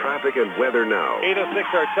traffic and weather now.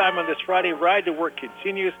 8:06 our time on this Friday. Ride to work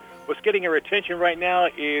continues. What's getting our attention right now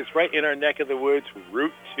is right in our neck of the woods,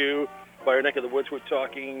 Route 2. By our neck of the woods, we're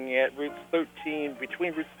talking at Route 13,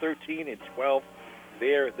 between Routes 13 and 12.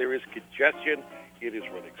 There is congestion. It is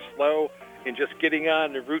running slow. And just getting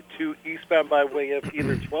on the Route 2 eastbound by way of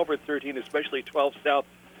either 12 or 13, especially 12 south,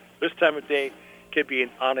 this time of day can be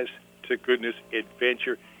an honest-to-goodness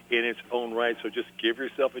adventure in its own right. So just give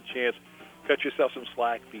yourself a chance. Cut yourself some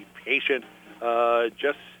slack. Be patient.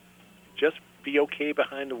 Just be okay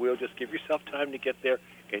behind the wheel. Just give yourself time to get there,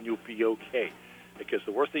 and you'll be okay. Because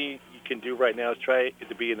the worst thing you can do right now is try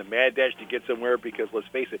to be in the mad dash to get somewhere, because let's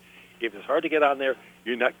face it, if it's hard to get on there,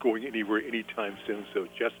 you're not going anywhere anytime soon. So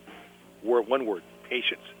just one word,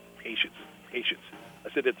 patience, patience, patience.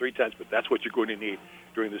 I said it 3 times, but that's what you're going to need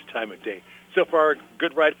during this time of day. So far, a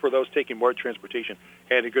good ride for those taking more transportation,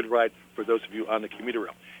 and a good ride for those of you on the commuter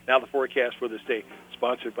rail. Now the forecast for this day,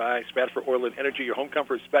 sponsored by Spafford Oil and Energy, your home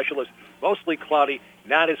comfort specialist. Mostly cloudy,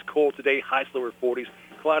 not as cold today, highs lower 40s.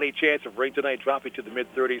 Cloudy, chance of rain tonight, dropping to the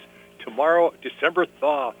mid-30s. Tomorrow, December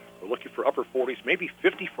thaw. We're looking for upper 40s, maybe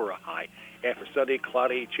 50 for a high. And for Sunday,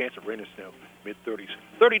 cloudy, chance of rain and snow, mid-30s.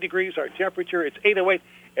 30 degrees, our temperature. It's 8:08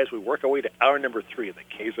 as we work our way to hour number 3 of the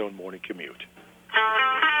KZONE Morning Commute.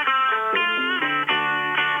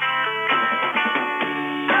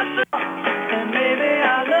 And baby,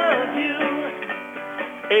 I love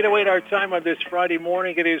you. 8:08 our time on this Friday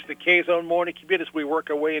morning. It is the KZONE Morning Commute as we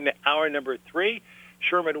work our way into hour number 3.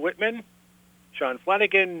 Sherman Whitman, Sean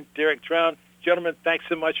Flanagan, Derek Drown. Gentlemen, thanks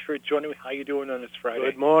so much for joining me. How you doing on this Friday?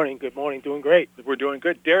 Good morning. Good morning. Doing great. We're doing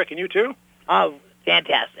good. Derek, and you too? Oh,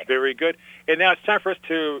 fantastic. Very good. And now it's time for us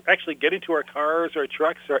to actually get into our cars, our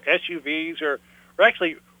trucks, our SUVs, or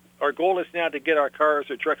actually our goal is now to get our cars,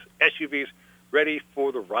 our trucks, SUVs ready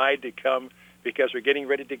for the ride to come, because we're getting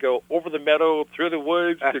ready to go over the meadow, through the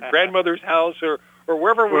woods, to grandmother's house, or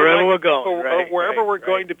wherever we're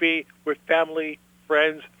going to be with family,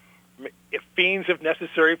 friends, fiends if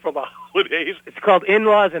necessary for the holidays. It's called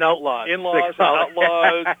in-laws and outlaws. In-laws and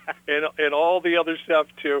outlaws and all the other stuff,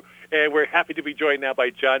 too. And we're happy to be joined now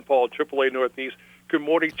by John Paul, AAA Northeast. Good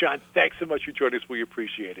morning, John. Thanks so much for joining us. We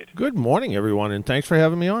appreciate it. Good morning, everyone, and thanks for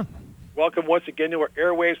having me on. Welcome once again to our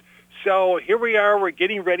airwaves. So here we are. We're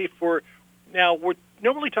getting ready for, now we're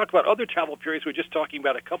normally talking about other travel periods. We're just talking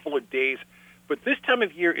about a couple of days. But this time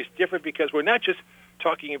of year is different because we're not just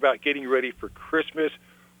talking about getting ready for Christmas.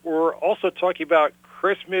 We're also talking about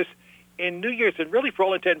Christmas and New Year's, and really for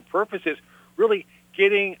all intent and purposes, really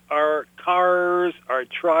getting our cars, our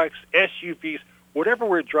trucks, SUVs, whatever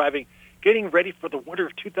we're driving, getting ready for the winter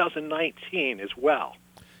of 2019 as well.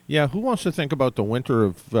 Yeah, who wants to think about the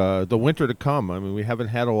winter to come? I mean, we haven't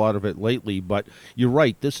had a lot of it lately, but you're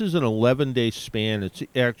right. This is an 11-day span. It's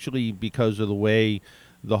actually because of the way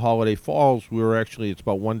the holiday falls, it's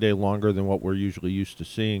about 1 day longer than what we're usually used to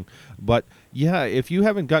seeing. But yeah, if you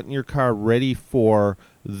haven't gotten your car ready for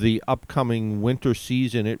the upcoming winter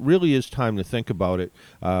season, it really is time to think about it.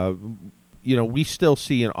 We still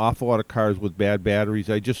see an awful lot of cars with bad batteries.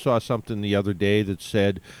 I just saw something the other day that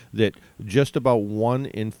said that just about 1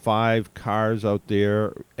 in 5 cars out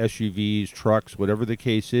there, SUVs, trucks, whatever the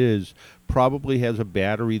case is, probably has a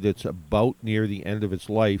battery that's about near the end of its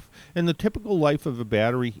life. And the typical life of a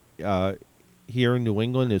battery here in New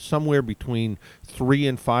England is somewhere between 3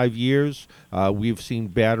 and 5 years. We've seen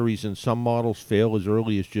batteries in some models fail as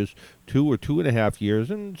early as just 2 or 2.5 years,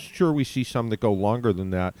 and sure, we see some that go longer than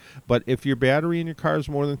that. But if your battery in your car is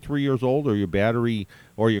more than 3 years old, or your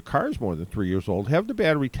car is more than 3 years old, have the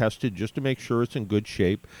battery tested just to make sure it's in good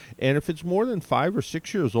shape. And if it's more than 5 or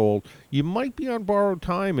 6 years old, you might be on borrowed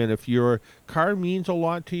time. And if your car means a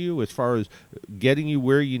lot to you as far as getting you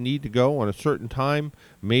where you need to go on a certain time,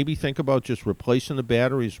 maybe think about just replacing the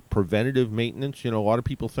batteries, preventative maintenance. A lot of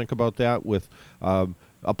people think about that with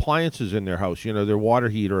appliances in their house, their water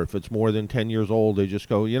heater. If it's more than 10 years old, they just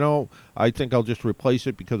go, I think I'll just replace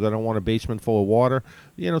it because I don't want a basement full of water.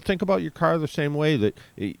 Think about your car the same way, that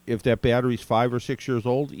if that battery's 5 or 6 years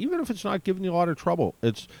old, even if it's not giving you a lot of trouble,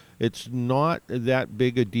 it's not that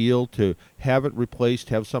big a deal to have it replaced,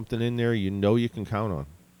 have something in there you can count on.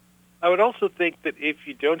 I would also think that if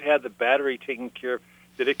you don't have the battery taken care of,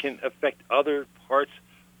 that it can affect other parts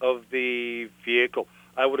of the vehicle.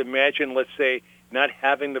 I would imagine, let's say, not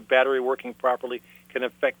having the battery working properly can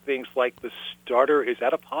affect things like the starter. Is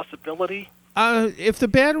that a possibility? If the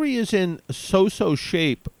battery is in so-so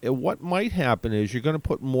shape, what might happen is you're going to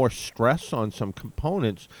put more stress on some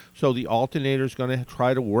components, so the alternator is going to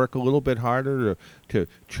try to work a little bit harder to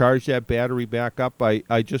charge that battery back up.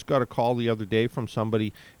 I just got a call the other day from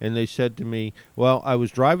somebody, and they said to me, well, I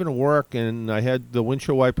was driving to work, and I had the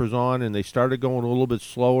windshield wipers on, and they started going a little bit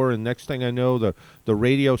slower, and next thing I know, the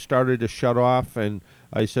radio started to shut off, and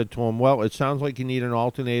I said to him, well, it sounds like you need an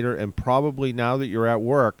alternator, and probably now that you're at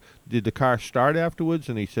work, did the car start afterwards?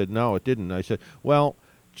 And he said, no, it didn't. I said, well,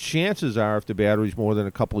 chances are if the battery's more than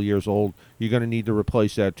a couple of years old, you're going to need to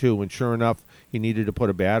replace that too. And sure enough, he needed to put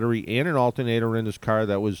a battery and an alternator in his car.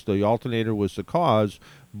 The alternator was the cause,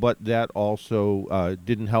 but that also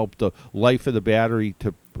didn't help the life of the battery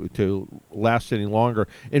to last any longer.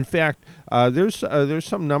 In fact, there's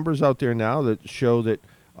some numbers out there now that show that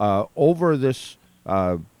over this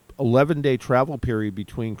 11-day travel period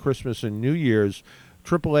between Christmas and New Year's,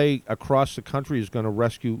 AAA across the country is going to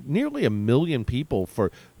rescue nearly 1 million people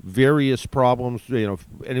for various problems.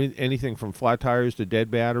 Anything from flat tires to dead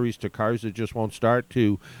batteries to cars that just won't start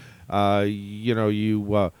to,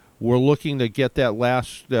 we're looking to get that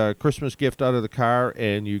last Christmas gift out of the car,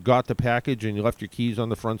 and you got the package and you left your keys on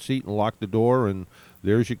the front seat and locked the door, and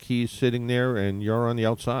there's your keys sitting there, and you're on the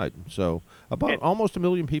outside. So almost 1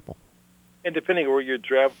 million people. And depending on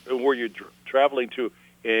where you're traveling to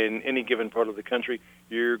in any given part of the country,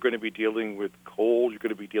 you're going to be dealing with cold, you're going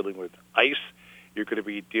to be dealing with ice, you're going to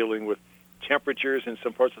be dealing with temperatures in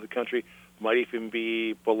some parts of the country might even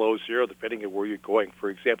be below zero, depending on where you're going.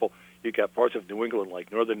 For example, you've got parts of New England,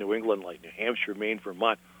 like northern New England, like New Hampshire, Maine,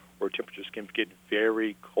 Vermont, where temperatures can get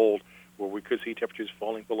very cold, where we could see temperatures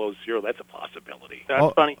falling below zero. That's a possibility.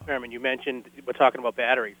 That's funny, Sherman. You mentioned we're talking about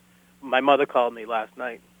batteries. My mother called me last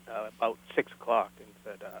night about 6 o'clock and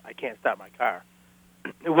said, I can't start my car.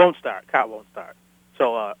 It won't start. Car won't start.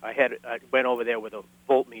 So I went over there with a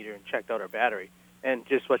voltmeter and checked out her battery. And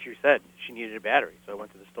just what you said, she needed a battery. So I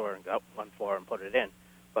went to the store and got one for her and put it in.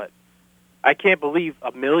 But I can't believe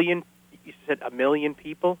 1 million. You said 1 million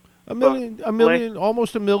people. A million,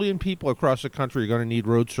 almost 1 million people across the country are going to need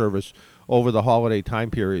road service over the holiday time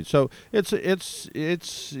period. So it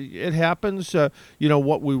happens.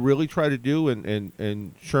 What we really try to do,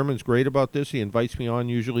 and Sherman's great about this. He invites me on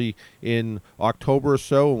usually in October or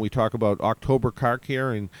so, and we talk about October car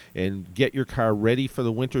care and get your car ready for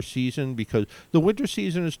the winter season, because the winter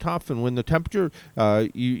season is tough. And when the temperature,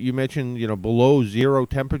 you mentioned, below zero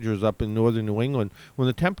temperatures up in northern New England, when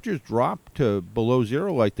the temperatures drop to below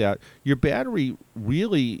zero like that, your battery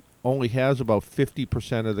really only has about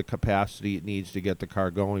 50% of the capacity it needs to get the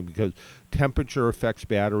car going, because temperature affects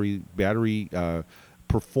battery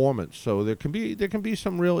performance. So there can be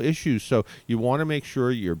some real issues. So you want to make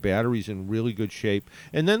sure your battery's in really good shape.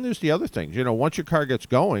 And then there's the other things. Once your car gets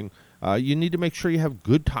going, you need to make sure you have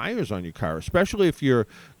good tires on your car, especially if you're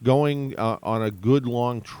going on a good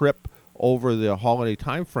long trip over the holiday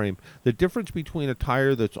time frame. The difference between a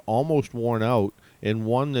tire that's almost worn out and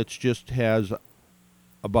one that's just has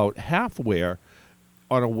about half wear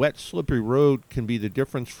on a wet, slippery road can be the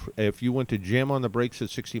difference. If you went to jam on the brakes at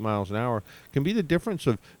 60 miles an hour, can be the difference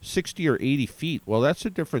of 60 or 80 feet. Well, that's the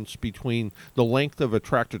difference between the length of a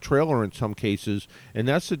tractor-trailer in some cases, and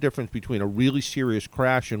that's the difference between a really serious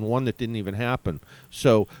crash and one that didn't even happen.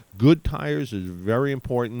 So good tires is very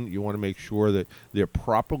important. You want to make sure that they're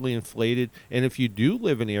properly inflated. And if you do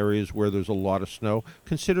live in areas where there's a lot of snow,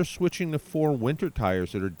 consider switching to 4 winter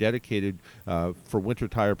tires that are dedicated for winter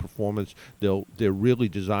tire performance. They're really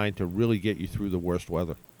designed to really get you through the worst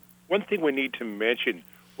weather. One thing we need to mention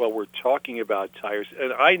while we're talking about tires,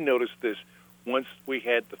 and I noticed this once we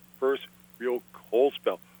had the first real cold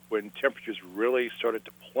spell when temperatures really started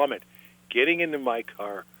to plummet, getting into my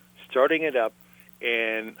car, starting it up,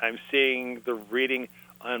 and I'm seeing the reading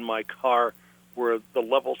on my car where the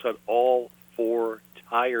levels on all 4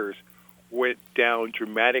 tires went down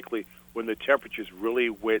dramatically when the temperatures really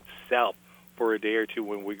went south for a day or two.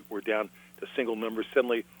 When we were down to single numbers,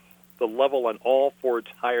 suddenly the level on all 4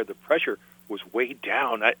 tires, the pressure was way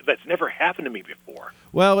down. That's never happened to me before.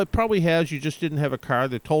 Well, it probably has. You just didn't have a car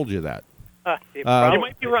that told you that. You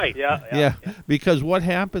might be right. Yeah, because what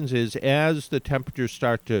happens is as the temperatures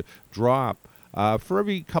start to drop, for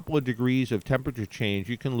every couple of degrees of temperature change,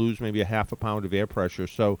 you can lose maybe a half a pound of air pressure.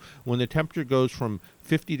 So when the temperature goes from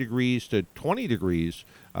 50 degrees to 20 degrees,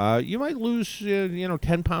 you might lose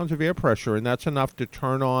 10 pounds of air pressure, and that's enough to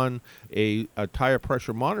turn on a tire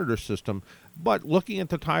pressure monitor system. But looking at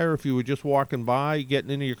the tire, if you were just walking by,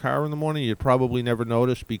 getting into your car in the morning, you'd probably never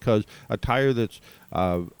notice, because a tire that's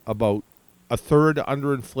about a third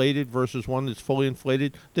underinflated versus one that's fully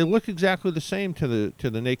inflated, they look exactly the same to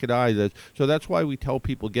the naked eye. So that's why we tell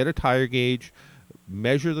people, get a tire gauge,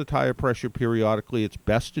 measure the tire pressure periodically. It's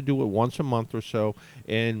best to do it once a month or so.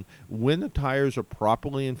 And when the tires are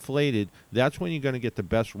properly inflated, that's when you're going to get the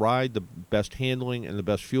best ride, the best handling, and the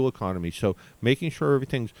best fuel economy. So making sure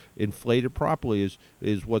everything's inflated properly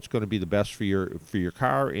is what's going to be the best for your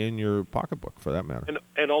car and your pocketbook, for that matter.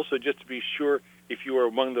 And also, just to be sure, if you are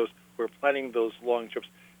among those who are planning those long trips,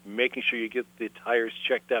 making sure you get the tires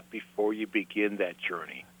checked out before you begin that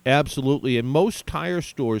journey. Absolutely, and most tire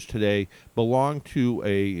stores today belong to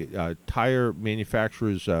a tire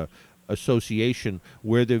manufacturers association,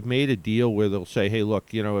 where they've made a deal where they'll say, hey, look,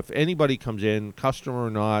 if anybody comes in, customer or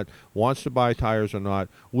not, wants to buy tires or not,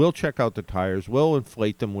 we'll check out the tires, we'll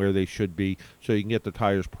inflate them where they should be, so you can get the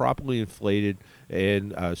tires properly inflated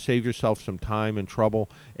and save yourself some time and trouble.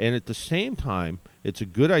 And at the same time, it's a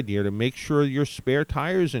good idea to make sure your spare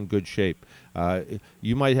tire is in good shape.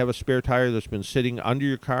 You might have a spare tire that's been sitting under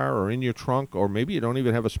your car or in your trunk, or maybe you don't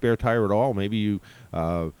even have a spare tire at all. Maybe you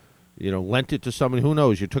lent it to someone. Who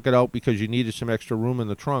knows? You took it out because you needed some extra room in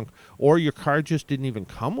the trunk, or your car just didn't even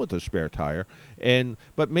come with a spare tire.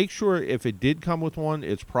 But make sure, if it did come with one,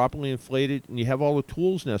 it's properly inflated, and you have all the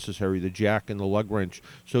tools necessary, the jack and the lug wrench,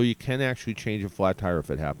 so you can actually change a flat tire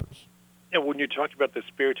if it happens. And when you're talking about the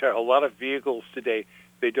spare tire, a lot of vehicles today,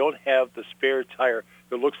 they don't have the spare tire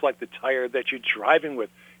that looks like the tire that you're driving with.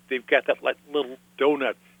 They've got that little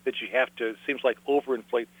donut that you have to, seems like,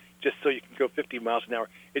 overinflate just so you can go 50 miles an hour.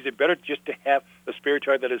 Is it better just to have a spare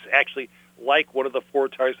tire that is actually like one of the 4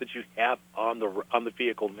 tires that you have on the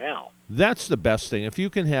vehicle now? That's the best thing. If you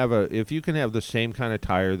can have the same kind of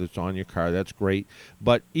tire that's on your car, that's great.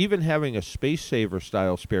 But even having a Space Saver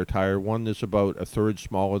style spare tire, one that's about a third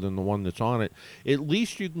smaller than the one that's on it, at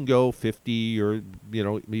least you can go 50 or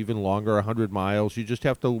even longer, 100 miles. You just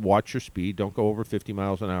have to watch your speed. Don't go over 50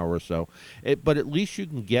 miles an hour or so. But at least you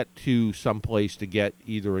can get to some place to get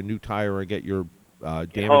either a new tire or get your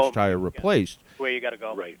damaged tire replaced. Where you got to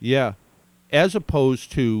go. Right. Yeah. As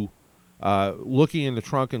opposed to looking in the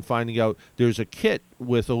trunk and finding out there's a kit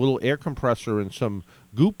with a little air compressor and some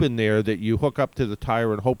goop in there that you hook up to the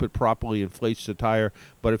tire and hope it properly inflates the tire.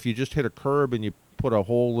 But if you just hit a curb and you put a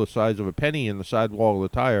hole the size of a penny in the sidewall of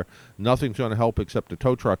the tire, nothing's going to help except a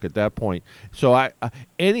tow truck at that point. So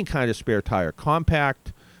any kind of spare tire,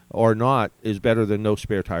 compact or not, is better than no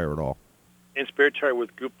spare tire at all. And spare tire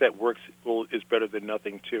with goop that works is better than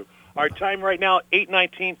nothing, too. Our time right now,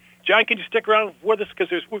 8:19. John, can you stick around with us?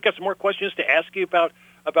 Because we've got some more questions to ask you about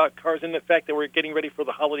cars and the fact that we're getting ready for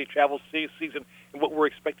the holiday travel season and what we're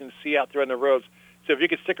expecting to see out there on the roads. So if you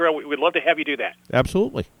could stick around, we'd love to have you do that.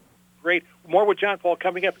 Absolutely. Great. More with John Paul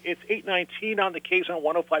coming up. It's 8:19 on the KZONE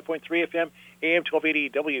 105.3 FM, AM 1280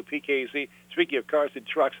 WPKZ. Speaking of cars and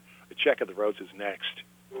trucks, a check of the roads is next.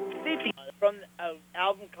 From an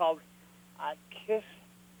album called Kiss.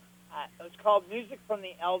 It was called Music from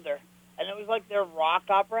the Elder, and it was like their rock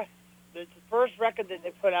opera. It's the first record that they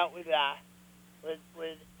put out with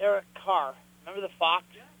Eric Carr. Remember the Fox?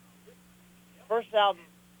 First album,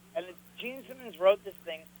 and Gene Simmons wrote this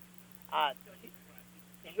thing.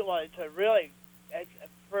 It's a really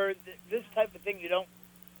for this type of thing. You don't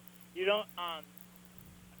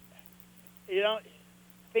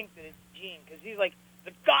think that it's Gene, because he's like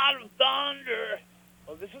the God of Thunder.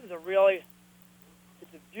 Well, this one's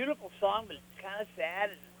it's a beautiful song, but it's kind of sad.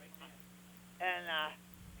 And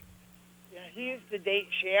he used to date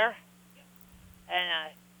Cher,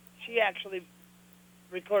 and she actually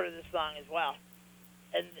recorded this song as well.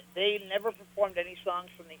 And they never performed any songs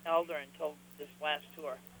from the Elder until this last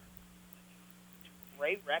tour.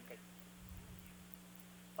 Great record.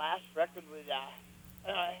 Last record was,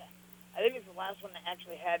 I think it's the last one that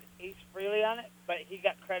actually had Ace Frehley on it, but he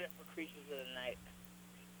got credit for Creatures of the Night.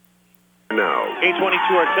 Now,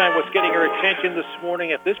 8:22 our time. What's getting our attention this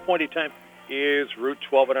morning at this point in time is Route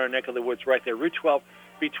 12 in our neck of the woods right there. Route 12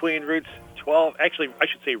 between Routes 12, actually, I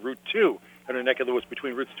should say Route 2 in our neck of the woods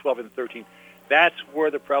between Routes 12 and 13. That's where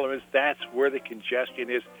the problem is. That's where the congestion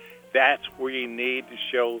is. That's where you need to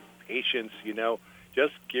show patience,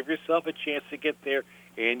 Just give yourself a chance to get there,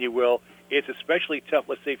 and you will. It's especially tough,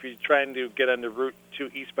 let's say, if you're trying to get on the Route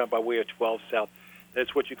 2 eastbound by way of 12 south.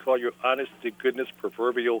 That's what you call your honest-to-goodness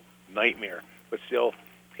proverbial nightmare. But still,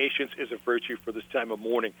 patience is a virtue for this time of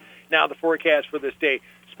morning. Now, the forecast for this day,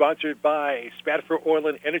 sponsored by Spatford Oil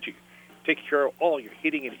and Energy. Taking care of all your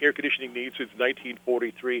heating and air conditioning needs since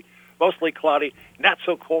 1943. Mostly cloudy, not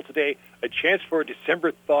so cold today. A chance for a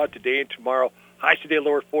December thaw today and tomorrow. Highs today,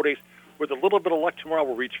 lower 40s. With a little bit of luck tomorrow,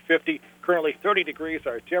 we'll reach 50. Currently 30 degrees.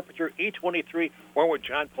 Our temperature, 8:23. More with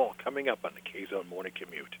John Paul coming up on the KZONE Morning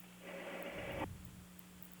Commute.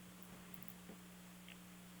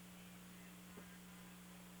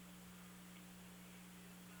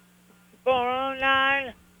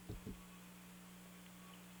 $409.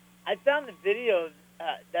 I found the video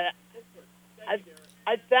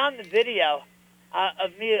I found the video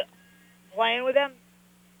of me playing with them.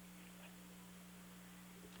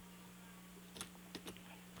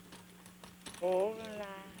 I love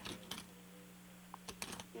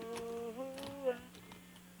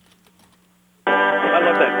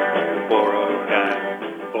that.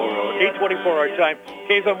 409, 8:24 our time.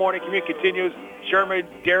 KZONE Morning Commute continues. Sherman,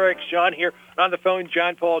 Derek, Sean here. On the phone,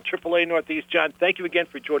 John Paul, AAA Northeast. John, thank you again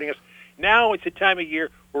for joining us. Now it's a time of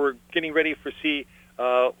year where we're getting ready for see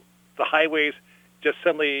the highways just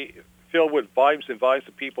suddenly filled with volumes and volumes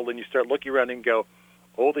of people, and you start looking around and go,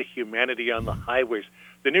 oh, the humanity on the highways.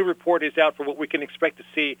 The new report is out for what we can expect to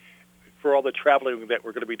see for all the traveling that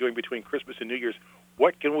we're going to be doing between Christmas and New Year's.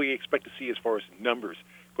 What can we expect to see as far as numbers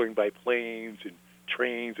going by planes and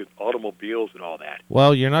trains and automobiles and all that?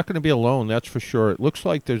 Well, you're not going to be alone, that's for sure. It looks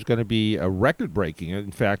like there's going to be a record-breaking.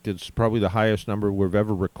 In fact, it's probably the highest number we've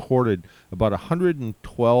ever recorded. About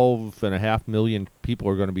 112.5 million people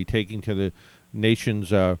are going to be taking to the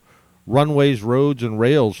nation's runways, roads, and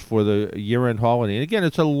rails for the year-end holiday. And again,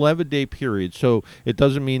 it's an 11-day period, so it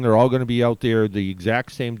doesn't mean they're all going to be out there the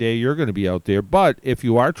exact same day you're going to be out there. But if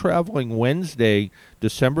you are traveling Wednesday,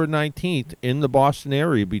 December 19th, in the Boston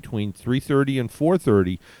area between 3:30 and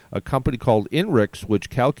 4:30, a company called INRIX, which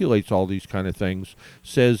calculates all these kind of things,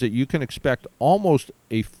 says that you can expect almost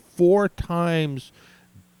a 4 times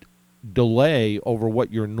delay over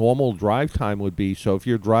what your normal drive time would be. So if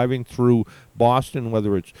you're driving through Boston,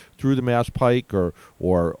 whether it's through the Mass Pike or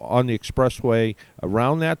on the expressway,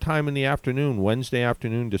 around that time in the afternoon, Wednesday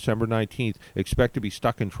afternoon, December 19th, expect to be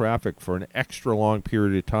stuck in traffic for an extra long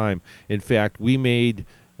period of time. In fact, we made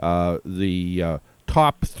the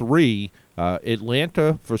top 3.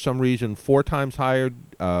 Atlanta, for some reason, 4 times higher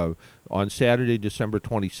on Saturday, December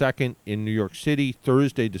 22nd, in New York City,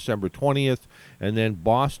 Thursday, December 20th, and then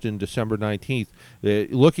Boston, December 19th.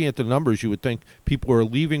 Looking at the numbers, you would think people are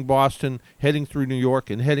leaving Boston, heading through New York,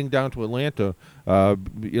 and heading down to Atlanta,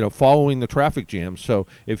 following the traffic jams. So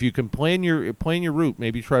if you can plan your route,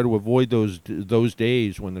 maybe try to avoid those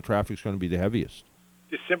days when the traffic's going to be the heaviest.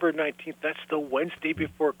 December 19th, that's the Wednesday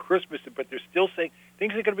before Christmas, but they're still saying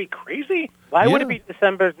things are going to be crazy. Why would it be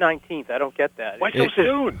December 19th? I don't get that. Why so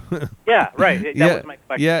soon? Yeah, right. That was my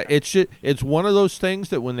question. Yeah, it's one of those things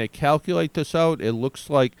that when they calculate this out, it looks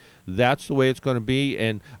like that's the way it's going to be.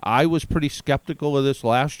 And I was pretty skeptical of this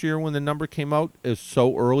last year when the number came out as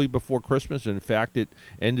so early before Christmas. In fact, it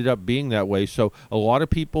ended up being that way. So a lot of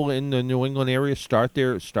people in the New England area start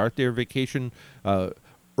their vacation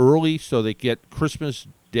early, so they get Christmas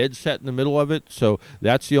dead set in the middle of it. So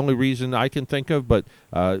that's the only reason I can think of. But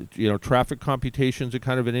traffic computations are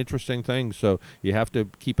kind of an interesting thing, so you have to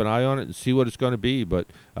keep an eye on it and see what it's going to be. But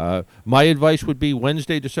my advice would be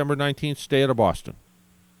Wednesday, December 19th, stay out of Boston.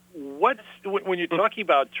 When you're talking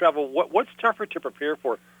about travel, what's tougher to prepare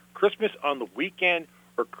for? Christmas on the weekend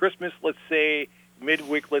or Christmas, let's say,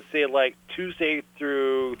 midweek, let's say like Tuesday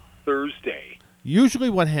through Thursday? Usually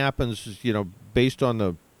what happens is, based on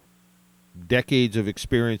the decades of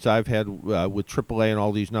experience I've had with AAA and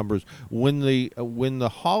all these numbers, when the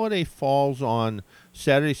holiday falls on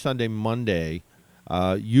Saturday, Sunday, Monday,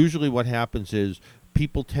 usually what happens is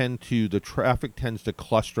the traffic tends to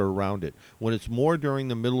cluster around it. When it's more during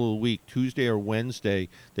the middle of the week, Tuesday or Wednesday,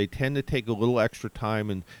 they tend to take a little extra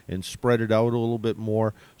time and spread it out a little bit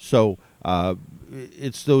more. So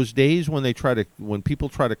it's those days when people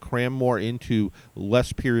try to cram more into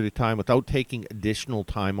less period of time without taking additional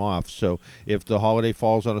time off. So if the holiday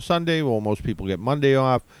falls on a Sunday, well, most people get Monday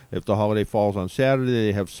off. If the holiday falls on Saturday,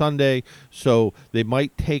 they have Sunday. So they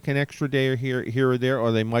might take an extra day here or there,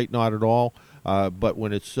 or they might not at all. But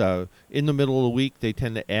when it's in the middle of the week, they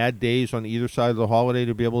tend to add days on either side of the holiday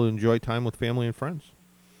to be able to enjoy time with family and friends.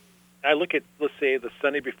 I look at, let's say, the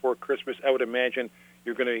Sunday before Christmas. I would imagine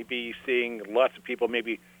you're going to be seeing lots of people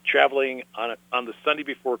maybe traveling on the Sunday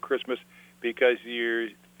before Christmas because you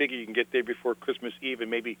figure you can get there before Christmas Eve and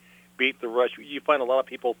maybe beat the rush. You find a lot of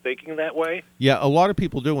people thinking that way? Yeah, a lot of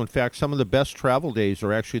people do. In fact, some of the best travel days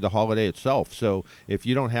are actually the holiday itself. So if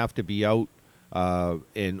you don't have to be out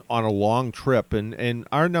on a long trip, and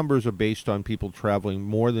our numbers are based on people traveling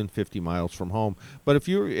more than 50 miles from home. But if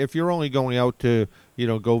you're only going out to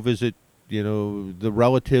go visit the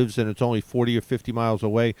relatives and it's only 40 or 50 miles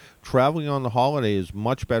away, traveling on the holiday is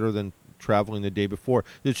much better than traveling the day before.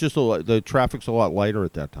 It's just the traffic's a lot lighter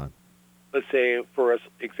at that time. Let's say, for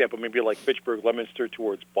example, maybe like Fitchburg, Leominster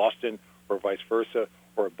towards Boston, or vice versa,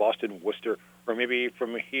 or Boston, Worcester, or maybe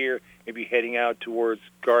from here, maybe heading out towards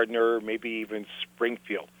Gardner, maybe even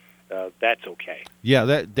Springfield. That's okay.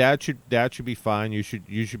 Yeah, that should be fine. You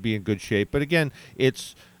should be in good shape. But again,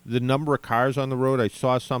 it's the number of cars on the road. I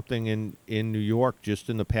saw something in New York just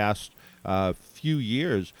in the past few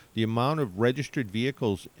years. The amount of registered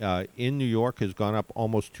vehicles in New York has gone up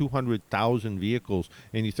almost 200,000 vehicles.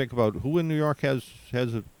 And you think about who in New York has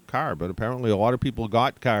a car, but apparently a lot of people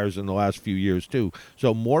got cars in the last few years too.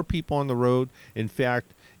 So more people on the road. In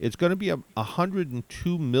fact, it's going to be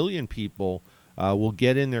 102 million people will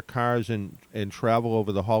get in their cars and travel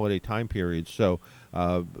over the holiday time period. So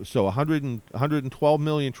 112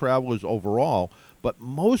 million travelers overall, but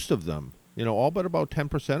most of them, all but about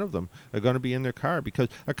 10% of them are going to be in their car, because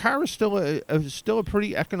a car is still a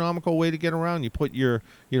pretty economical way to get around. You put your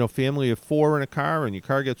family of 4 in a car, and your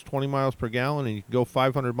car gets 20 miles per gallon, and you can go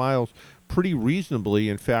 500 miles pretty reasonably.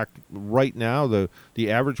 In fact, right now the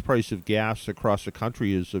average price of gas across the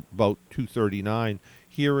country is about $2.39.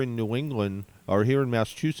 Here in New England, or here in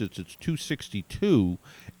Massachusetts, it's $2.62,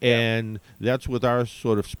 and that's with our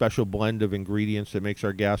sort of special blend of ingredients that makes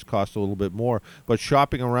our gas cost a little bit more. But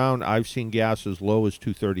shopping around, I've seen gas as low as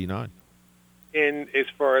 $2.39. And as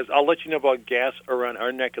far as, I'll let you know about gas around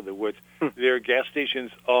our neck of the woods. There are gas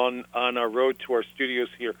stations on our road to our studios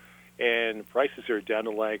here, and prices are down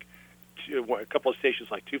to like a couple of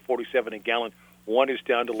stations like $2.47 a gallon. One is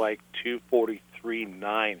down to like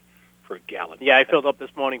 $2.43.9 per gallon. Yeah, I filled up this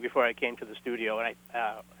morning before I came to the studio, and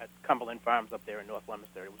at Cumberland Farms up there in North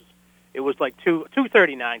Leominster. It was like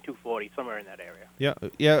 $2.39, $2.40, somewhere in that area.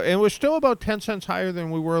 Yeah, and we're still about 10 cents higher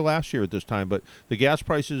than we were last year at this time. But the gas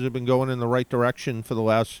prices have been going in the right direction for the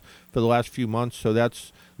last few months, so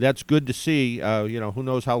that's good to see. Who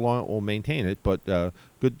knows how long it will maintain it, but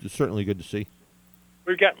certainly good to see.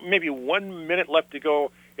 We've got maybe 1 minute left to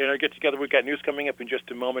go in our get-together. We've got news coming up in just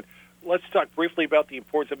a moment. Let's talk briefly about the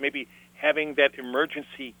importance of maybe having that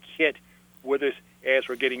emergency kit with us as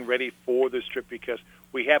we're getting ready for this trip, because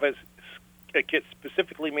we have a kit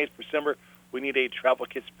specifically made for summer. We need a travel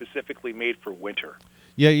kit specifically made for winter.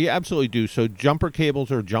 Yeah, you absolutely do. So jumper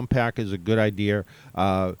cables or jump pack is a good idea.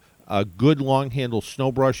 A good long-handle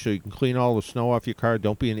snow brush so you can clean all the snow off your car.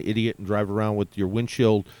 Don't be an idiot and drive around with your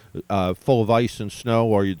windshield full of ice and snow,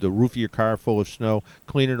 or the roof of your car full of snow.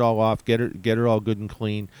 Clean it all off. Get it all good and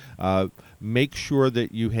clean. Make sure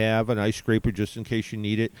that you have an ice scraper just in case you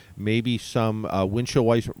need it. Maybe some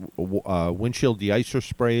windshield de-icer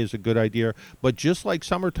spray is a good idea. But just like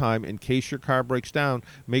summertime, in case your car breaks down,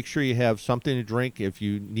 make sure you have something to drink. If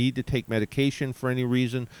you need to take medication for any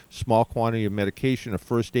reason, small quantity of medication, a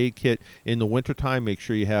first aid kit. In the wintertime, make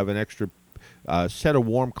sure you have an extra set of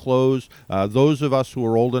warm clothes. Those of us who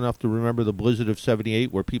are old enough to remember the blizzard of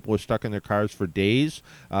 '78, where people were stuck in their cars for days,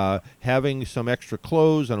 having some extra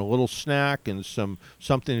clothes and a little snack and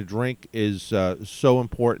something to drink is so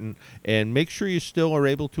important. And make sure you still are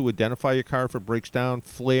able to identify your car if it breaks down.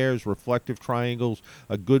 Flares, reflective triangles,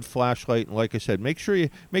 a good flashlight, and like I said, make sure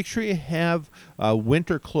you have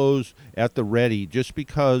winter clothes at the ready. Just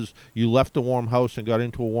because you left a warm house and got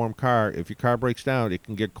into a warm car, if your car breaks down, it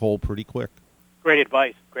can get cold pretty quick. Great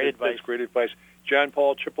advice. Great advice. John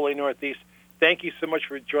Paul, AAA Northeast, thank you so much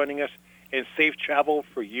for joining us, and safe travel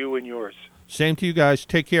for you and yours. Same to you guys.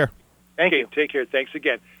 Take care. Thank you. Take care. Thanks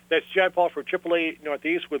again. That's John Paul for AAA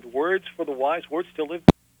Northeast with words for the wise. Words to live